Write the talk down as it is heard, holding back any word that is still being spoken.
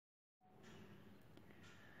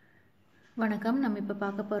வணக்கம். நம்ம இப்போ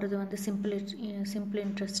பார்க்க போகிறது வந்து சிம்பிள்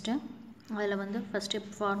இன்ட்ரெஸ்ட்டு. அதில் வந்து ஃபஸ்ட்டு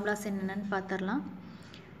ஃபார்முலாஸ் என்னென்னு பார்த்துடலாம்.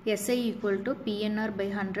 SI = PNR by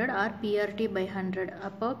 100 R PRT by 100.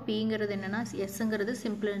 அப்போ Pங்கிறது என்னென்னா எஸ்ங்கிறது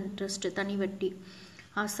சிம்பிள் இன்ட்ரெஸ்ட்டு தனி வட்டி,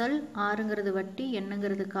 அசல், ஆறுங்கிறது வட்டி,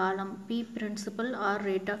 என்னங்கிறது காலம், P principal R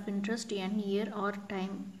rate of interest, N year R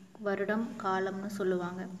time வருடம் காலம்னு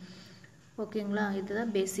சொல்லுவாங்க. ஓகேங்களா,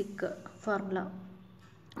 இதுதான் பேசிக் ஃபார்முலா.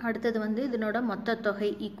 அடுத்தது வந்து இதனோட மொத்த தொகை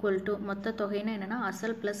ஈக்குவல் டு, மொத்த தொகைன்னா என்னென்னா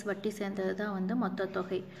அசல் ப்ளஸ் வட்டி சேர்ந்தது தான் வந்து மொத்த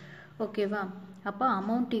தொகை. ஓகேவா, அப்போ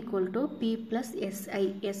amount equal to P plus SI.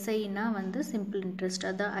 SIன்னா வந்து சிம்பிள் இன்ட்ரெஸ்ட்,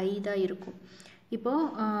 அதான் I தான் இருக்கும். இப்போது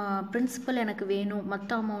பிரின்சிபல் எனக்கு வேணும்,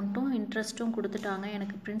 மொத்த அமௌண்ட்டும் இன்ட்ரெஸ்ட்டும் கொடுத்துட்டாங்க,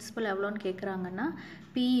 எனக்கு பிரின்சிபல் எவ்வளோன்னு கேட்குறாங்கன்னா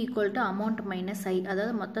P equal to amount minus I,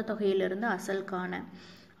 அதாவது மொத்த தொகையிலிருந்து அசலுக்கான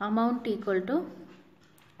amount equal to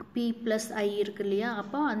P plus I இருக்கு இல்லையா.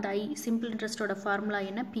 அப்போ அந்த I சிம்பிள் இன்ட்ரெஸ்ட்டோட ஃபார்முலா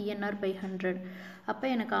என்ன, PNR by 100. அப்போ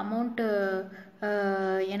எனக்கு அமௌண்ட்டு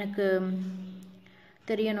எனக்கு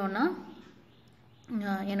தெரியணும்னா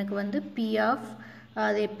எனக்கு வந்து P ஆஃப்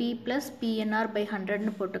அதே P ப்ளஸ் PNR by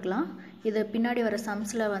 100ன்னு போட்டுக்கலாம். இது பின்னாடி வர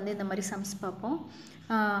சம்ஸில் வந்து இந்த மாதிரி சம்ஸ் பார்ப்போம்.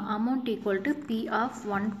 Amount equal to P of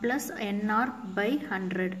 1 plus NR by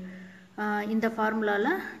 100. இந்த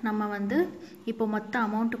ஃபார்முலாவில் நம்ம வந்து இப்போ மொத்த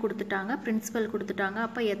அமௌண்ட்டு கொடுத்துட்டாங்க, பிரின்சிபல் கொடுத்துட்டாங்க.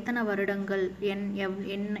 அப்போ எத்தனை வருடங்கள்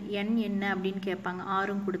என் என்ன அப்படின்னு கேட்பாங்க.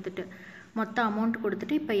 ஆறும் கொடுத்துட்டு மொத்த அமௌண்ட்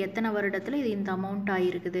கொடுத்துட்டு இப்போ எத்தனை வருடத்தில் இது இந்த அமௌண்ட்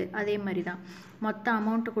ஆகிருக்குது. அதே மாதிரி தான் மொத்த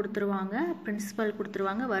அமௌண்ட்டு கொடுத்துருவாங்க, பிரின்சிபல்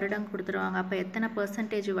கொடுத்துருவாங்க, வருடம் கொடுத்துருவாங்க. அப்போ எத்தனை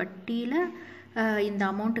 % வட்டியில் இந்த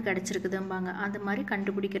அமௌண்ட்டு கிடச்சிருக்குதும்பாங்க. அது மாதிரி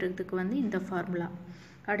கண்டுபிடிக்கிறதுக்கு வந்து இந்த ஃபார்முலா.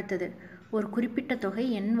 அடுத்தது, ஒரு குறிப்பிட்ட தொகை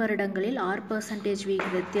n வருடங்களில் 6%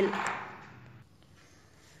 விகிதத்தில்,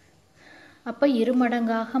 அப்போ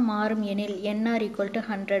இருமடங்காக மாறும் எனில் NR =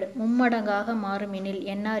 100, மும்மடங்காக மாறும் எனில்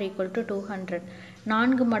NR = 200,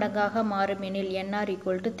 4 மடங்காக மாறும் எனில் NR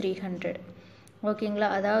 = 300. ஓகேங்களா,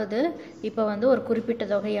 அதாவது இப்போ வந்து ஒரு குறிப்பிட்ட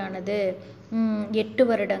தொகையானது 8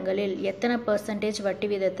 வருடங்களில் எத்தனை % வட்டி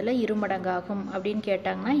விதத்தில் இருமடங்காகும் அப்படின்னு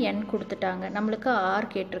கேட்டாங்கன்னா N கொடுத்துட்டாங்க, நம்மளுக்கு R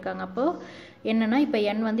கேட்டிருக்காங்க. அப்போது என்னென்னா இப்போ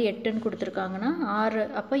N வந்து 8ன்னு கொடுத்துருக்காங்கன்னா 6,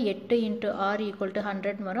 அப்போ 8 × R =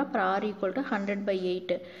 100 வரும். அப்புறம் R =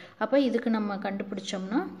 100/8. அப்போ இதுக்கு நம்ம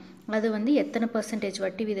கண்டுபிடிச்சோம்னா அது வந்து எத்தனை %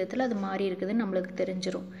 வட்டி விதத்தில் அது மாறி இருக்குதுன்னு நம்மளுக்கு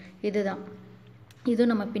தெரிஞ்சிடும். இது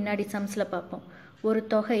நம்ம பின்னாடி சம்ஸில் பார்ப்போம். ஒரு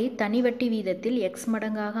தொகை தனி வட்டி வீதத்தில் X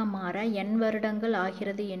மடங்காக மாற N வருடங்கள்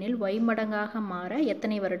ஆகிறது எனில் Y மடங்காக மாற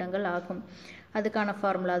எத்தனை வருடங்கள் ஆகும், அதுக்கான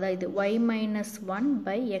ஃபார்முலா தான் இது. Y -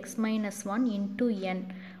 1/X - 1 × N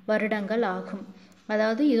வருடங்கள் ஆகும்.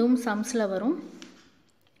 அதாவது இதுவும் சம்ஸில் வரும்.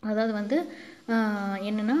 அதாவது வந்து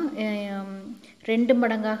என்னென்னா 2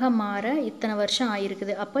 மடங்காக மாற இத்தனை வருஷம்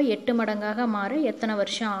ஆகிருக்குது, அப்போ 8 மடங்காக மாற எத்தனை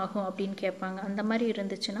வருஷம் ஆகும் அப்படின்னு கேட்பாங்க. அந்த மாதிரி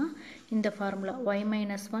இருந்துச்சுன்னா இந்த ஃபார்முலா Y -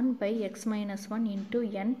 1/X - 1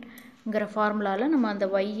 × Nங்கிற ஃபார்முலாவில் நம்ம அந்த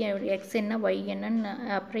X என்ன Y என்னன்னு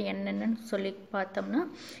அப்புறம் N என்னன்னு சொல்லி பார்த்தோம்னா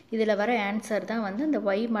இதில் வர ஆன்சர் தான் வந்து இந்த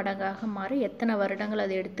Y மடங்காக மாற எத்தனை வருடங்கள்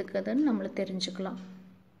அது எடுத்துக்குதுன்னு நம்மளுக்கு தெரிஞ்சுக்கலாம்.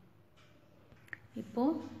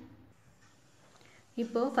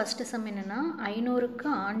 இப்போது ஃபஸ்ட்டு சம் என்னென்னா 500க்கு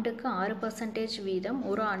ஆண்டுக்கு 6% வீதம்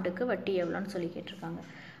ஒரு ஆண்டுக்கு வட்டி எவ்வளோன்னு சொல்லி கேட்டிருக்காங்க.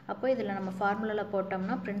 அப்போ இதில் நம்ம ஃபார்முலாவில்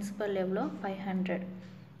போட்டோம்னா பிரின்சிபல் எவ்வளோ 500,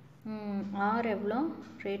 R எவ்வளோ,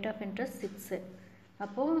 ரேட் ஆஃப் இன்ட்ரெஸ்ட் 6,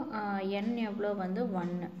 அப்போது N எவ்வளோ வந்து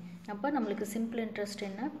 1. அப்போ நம்மளுக்கு சிம்பிள் இன்ட்ரெஸ்ட்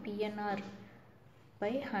என்ன, PNR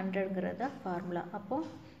by 100ங்கிறத ஃபார்முலா. அப்போது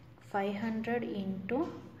 500 ×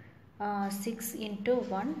 6 ×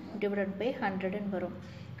 1 / 100ன்னு வரும்.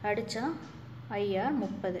 அடித்தா IR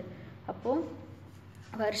 30. அப்போது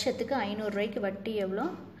வருஷத்துக்கு 500 ரூபாய்க்கு வட்டி எவ்வளோ,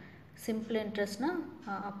 சிம்பிள் இன்ட்ரெஸ்ட்னால்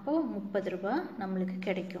அப்போது 30 ரூபா நம்மளுக்கு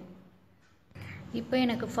கிடைக்கும். இப்போ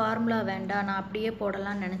எனக்கு ஃபார்முலா வேண்டாம், நான் அப்படியே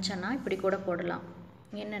போடலான்னு நினச்சேன்னா இப்படி கூட போடலாம்.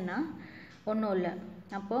 என்னென்னா ஒன்றும் இல்லை,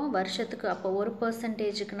 அப்போது வருஷத்துக்கு அப்போ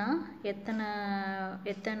 1%க்குனா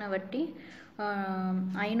எத்தனை வட்டி,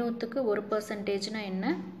 500க்கு 1%னா என்ன,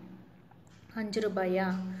 5 ரூபாயா.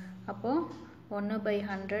 அப்போது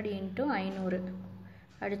 1/100 × 500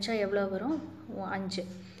 அடித்தா எவ்வளோ வரும், 5.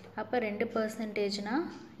 அப்போ 2%னா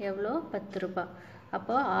எவ்வளோ, 10 ரூபா.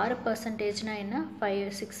 அப்போ 6%னா என்ன,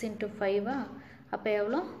 6 × 5. அப்போ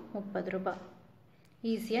எவ்வளோ, 30 ரூபா.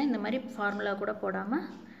 ஈஸியாக இந்த மாதிரி ஃபார்முலா கூட போடாமல்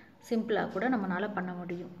சிம்பிளாக கூட நம்மளால் பண்ண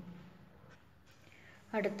முடியும்.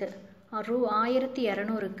 அடுத்து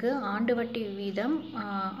 1200க்கு ஆண்டு வட்டி வீதம்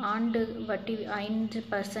ஆண்டு வட்டி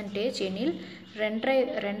 5% எனில்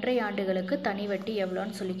 2.5 ஆண்டுகளுக்கு தனி வட்டி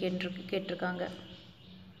எவ்வளோன்னு சொல்லி கேட்டிருக்காங்க.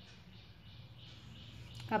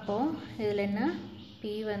 அப்போது இதில் என்ன,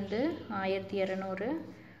 P வந்து 1200,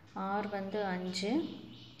 R வந்து 5,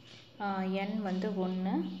 N வந்து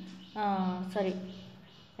 1,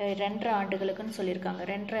 2.5 ஆண்டுகளுக்குன்னு சொல்லியிருக்காங்க.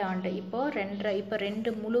 2.5 ஆண்டு. இப்போ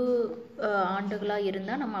 2 முழு ஆண்டுகளாக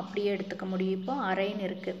இருந்தால் நம்ம அப்படியே எடுத்துக்க முடியும். இப்போ அரைன்னு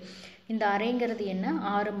இருக்குது. இந்த அரைங்கிறது என்ன?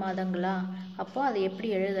 6 மாதங்களா? அப்போது அதை எப்படி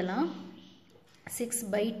எழுதலாம்?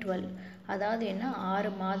 6/12. அதாவது என்ன? 6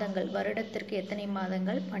 மாதங்கள். வருடத்திற்கு எத்தனை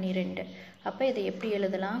மாதங்கள்? 12. அப்போ இதை எப்படி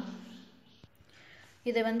எழுதலாம்?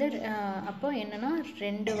 இதை வந்து அப்போ என்னென்னா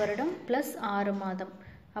 2 வருடம் ப்ளஸ் 6 மாதம்.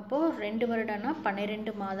 அப்போது 2 வருடம்னா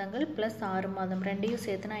 12 மாதங்கள் ப்ளஸ் 6 மாதம் ரெண்டையும்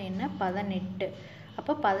சேர்த்துனா என்ன? 18.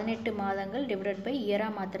 அப்போ 18 மாதங்கள் டிவைடட் பை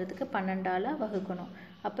இயராக மாற்றுறதுக்கு 12ஆல் வகுக்கணும்.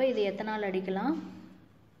 அப்போ இது எத்தனால் அடிக்கலாம்?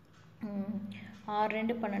 6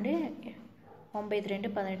 2 12 9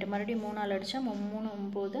 2 18. மறுபடியும் 3ஆல் அடித்தா 3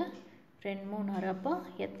 9 2 3 6. அப்போ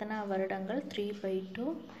எத்தனை வருடங்கள்? 3/2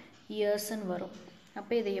 இயர்ஸ்ன்னு வரும்.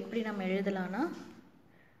 அப்போ இதை எப்படி நம்ம எழுதலான்னா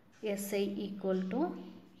SI equal to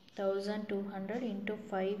 1200 into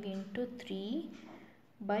 5 into 3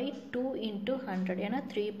 by 2 into 100. ஏன்னா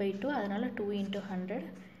 3/2 அதனால் 2 into 100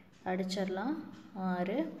 அடிச்சிடலாம்.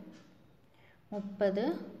 6 30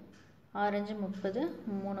 6 5 30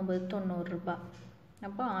 3 90 ரூபாய்.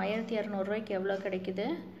 அப்போ 1200 ரூபாய்க்கு எவ்வளோ கிடைக்குது?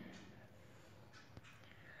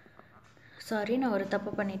 சாரி, நான் ஒரு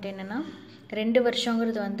தப்பு பண்ணிட்டேன். என்னென்னா 2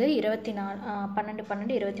 வருஷங்கிறது வந்து 24 12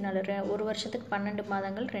 12 24. ஒரு வருஷத்துக்கு 12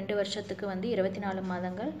 மாதங்கள், 2 வருஷத்துக்கு வந்து 24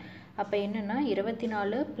 மாதங்கள். அப்போ என்னென்னா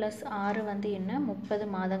 24 + 6 வந்து என்ன? 30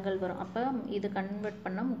 மாதங்கள் வரும். அப்போ இது கன்வெர்ட்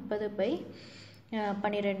பண்ணால்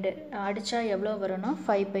 30/12 அடித்தா எவ்வளோ வரும்னா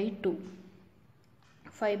 5/2.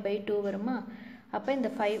 5/2 வருமா? அப்போ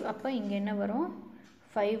இந்த 5 அப்போ இங்கே என்ன வரும்?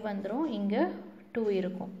 5 வந்துடும், இங்கே 2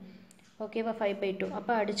 இருக்கும். ஓகேவா? 5/2.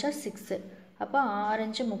 அப்போ அடித்தா 6. அப்போ 6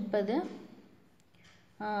 5 30.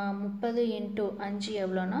 30 × 5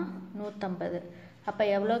 எவ்வளோனா 150. அப்போ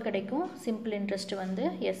எவ்வளோ கிடைக்கும்? சிம்பிள் இன்ட்ரெஸ்ட் வந்து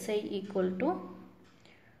SI ஈக்குவல் டு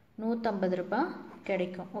 150 ரூபாய்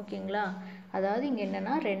கிடைக்கும். ஓகேங்களா? அதாவது இங்கே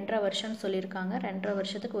என்னென்னா 2.5 வருஷம்னு சொல்லியிருக்காங்க. 2.5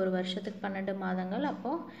 வருஷத்துக்கு ஒரு வருஷத்துக்கு 12 மாதங்கள்.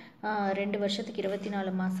 அப்போது 2 வருஷத்துக்கு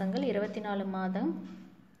 24 மாதங்கள். 24 மாதம்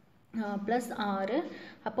ப்ளஸ் 6.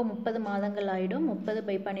 அப்போ 30 மாதங்கள் ஆகிடும்.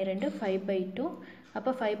 30/12 5/2.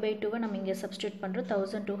 அப்போ 5/2 நம்ம இங்கே சப்ஸ்டியூட் பண்ணுறோம்.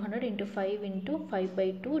 1200 × 5 ×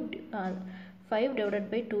 5/2 5 டிவைடட்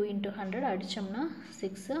பை 2 × 100 அடித்தோம்னா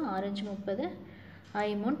 6 6 5 30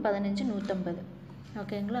 5 3 15 150.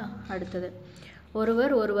 ஓகேங்களா? அடுத்தது,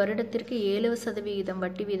 ஒருவர் ஒரு வருடத்திற்கு 7%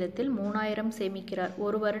 வட்டி வீதத்தில் 3000 சேமிக்கிறார்.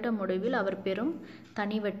 ஒரு வருட முடிவில் அவர் பெறும்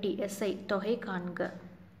தனி வட்டி SI தொகை காண்க.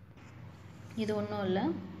 இது ஒன்றும் இல்லை.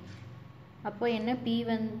 அப்போ என்ன? P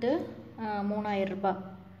வந்து 3000 ரூபாய்.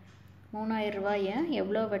 3000 ரூபாயை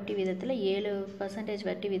எவ்வளோ வட்டி வீதத்தில்? 7%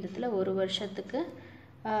 வட்டி வீதத்தில் ஒரு வருஷத்துக்கு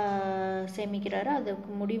சேமிக்கிறாரு. அதுக்கு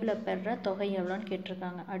முடிவில் பெறுற தொகை எவ்வளோன்னு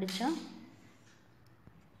கேட்டிருக்காங்க. அடித்தா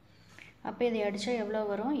அப்போ இதை அடித்தா எவ்வளோ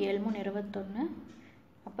வரும்? 7 3 21.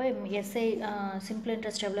 அப்போ SI சிம்பிள்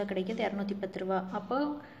இன்ட்ரெஸ்ட் எவ்வளோ கிடைக்கிது? 210 ரூபா. அப்போ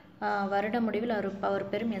வருட முடிவில் அவர்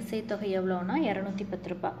பெறும் SI தொகை எவ்வளோனா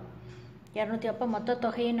 210 ரூபா. 200. அப்போ மொத்த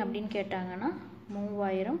தொகைன்னு அப்படின்னு கேட்டாங்கன்னா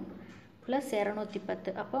 3000 +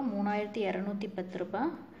 210. அப்போ 3210 ரூபா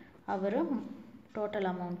அவர் டோட்டல்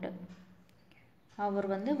அமௌண்ட்டு அவர்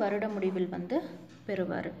வந்து வருட முடிவில் வந்து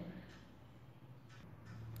பெறுவார்.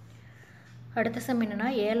 அடுத்த சம் என்னென்னா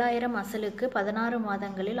 7000 அசலுக்கு 16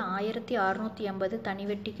 மாதங்களில் 1680 தனி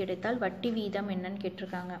வட்டி கிடைத்தால் வட்டி வீதம் என்னன்னு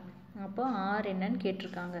கேட்டிருக்காங்க. அப்போ R என்னன்னு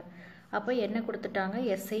கேட்டிருக்காங்க. அப்போ என்ன கொடுத்துட்டாங்க?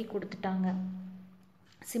 SI கொடுத்துட்டாங்க,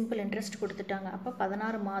 சிம்பிள் இன்ட்ரெஸ்ட் கொடுத்துட்டாங்க. அப்போ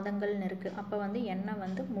 16 மாதங்கள்னு இருக்குது. அப்போ வந்து என்ன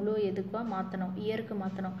வந்து முழு எதுக்காக மாற்றணும்? இயருக்கு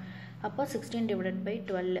மாற்றணும். அப்போ 16 டிவைடட் பை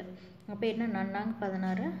 12. அப்போ என்ன? நன்னாங்க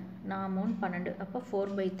 16 4 12. அப்போ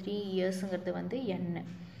 4/3 இயர்ஸுங்கிறது வந்து n.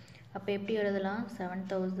 அப்போ எப்படி எழுதலாம்?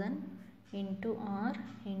 7000 × R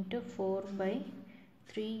 ×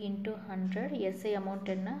 4/3 × 100. SI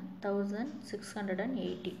அமௌண்ட் என்ன?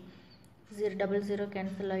 1680. 0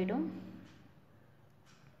 கேன்சல் ஆகிடும்.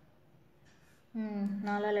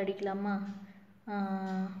 4ஆல் அடிக்கலாமா?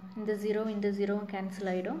 இந்த 0 இந்த 0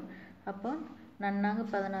 கேன்சல் ஆகிடும். அப்போ நன்னாங்க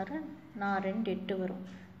 16 4 2 8 வரும்.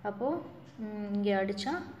 அப்போது இங்கே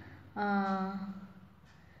அடித்தா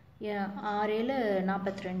 6 7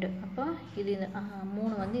 42. அப்போ இது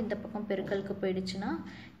 3 வந்து இந்த பக்கம் பெருக்கலுக்கு போயிடுச்சுன்னா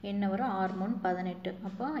என்ன வரும்? 6 3 18.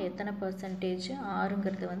 அப்போ எத்தனை பர்சன்டேஜ்?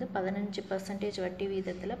 6ங்கிறது வந்து 15% வட்டி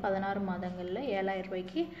வீதத்தில் 16 மாதங்களில் 7000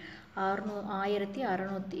 ரூபாய்க்கு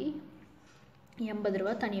 1680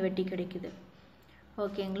 ரூபா தனி வட்டி கிடைக்குது.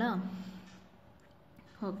 ஓகேங்களா?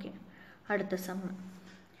 ஓகே. அடுத்த சம்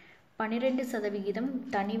 12%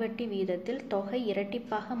 தனி வட்டி வீதத்தில் தொகை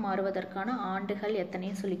இரட்டிப்பாக மாறுவதற்கான ஆண்டுகள்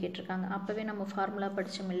எத்தனைன்னு சொல்லி கேட்டிருக்காங்க. அப்போவே நம்ம ஃபார்முலா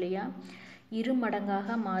படித்தோம் இல்லையா? இருமடங்காக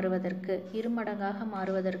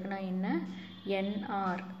மாறுவதற்குனா என்ன?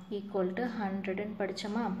 NR = 100ன்னு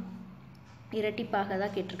படித்தோமா? இரட்டிப்பாக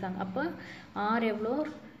தான் கேட்டிருக்காங்க. அப்போ ஆர் எவ்வளோ,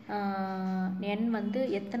 என் வந்து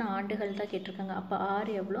எத்தனை ஆண்டுகள் தான் கேட்டிருக்காங்க. அப்போ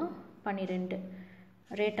ஆர் எவ்வளோ, 12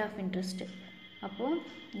 ரேட் ஆஃப் இன்ட்ரெஸ்ட்டு. அப்போது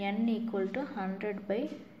n ஈக்குவல் டு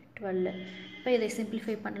 100/12. இப்போ இதை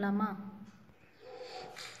சிம்பிளிஃபை பண்ணலாமா?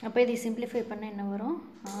 அப்போ இதை சிம்பிளிஃபை பண்ண என்ன வரும்?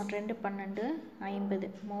 6 2 12 50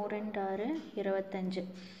 3 6 25.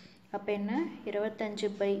 அப்போ என்ன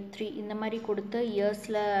 25/3 இந்த மாதிரி கொடுத்து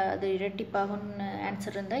இயர்ஸில் அது இரட்டிப்பாகும்னு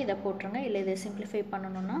ஆன்சர் இருந்தால் இதை போட்டுருங்க. இல்லை இதை சிம்பிளிஃபை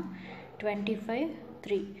பண்ணணுன்னா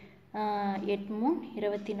 25/3 8 3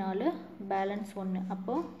 24 பேலன்ஸ் 1.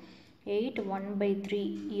 அப்போது 8 1/3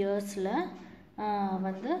 இயர்ஸில்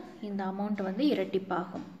வந்து இந்த அமௌண்ட் வந்து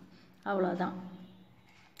இரட்டிப்பாகும். அவ்வளோதான்,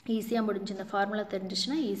 ஈஸியாக முடிஞ்சு. இந்த ஃபார்முலா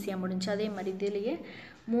தெரிஞ்சிச்சுன்னா ஈஸியாக முடிஞ்சு. அதே மாதிரி இதிலேயே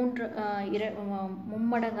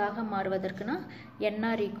மும்மடங்காக மாறுவதற்குனா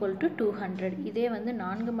NR ஈக்குவல் டு 200. இதே வந்து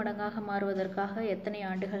 4 மடங்காக மாறுவதற்காக எத்தனை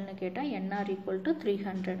ஆண்டுகள்னு கேட்டால் NR ஈக்குவல் டு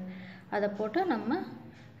 300. அதை போட்டு நம்ம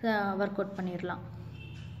ஒர்க் அவுட் பண்ணிடலாம்.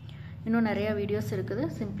 இன்னும் நிறையா வீடியோஸ் இருக்குது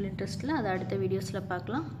சிம்பிள் இன்ட்ரெஸ்ட்டில். அதை அடுத்த வீடியோஸில்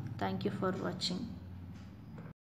பார்க்கலாம். தேங்க்யூ ஃபார் வாட்சிங்.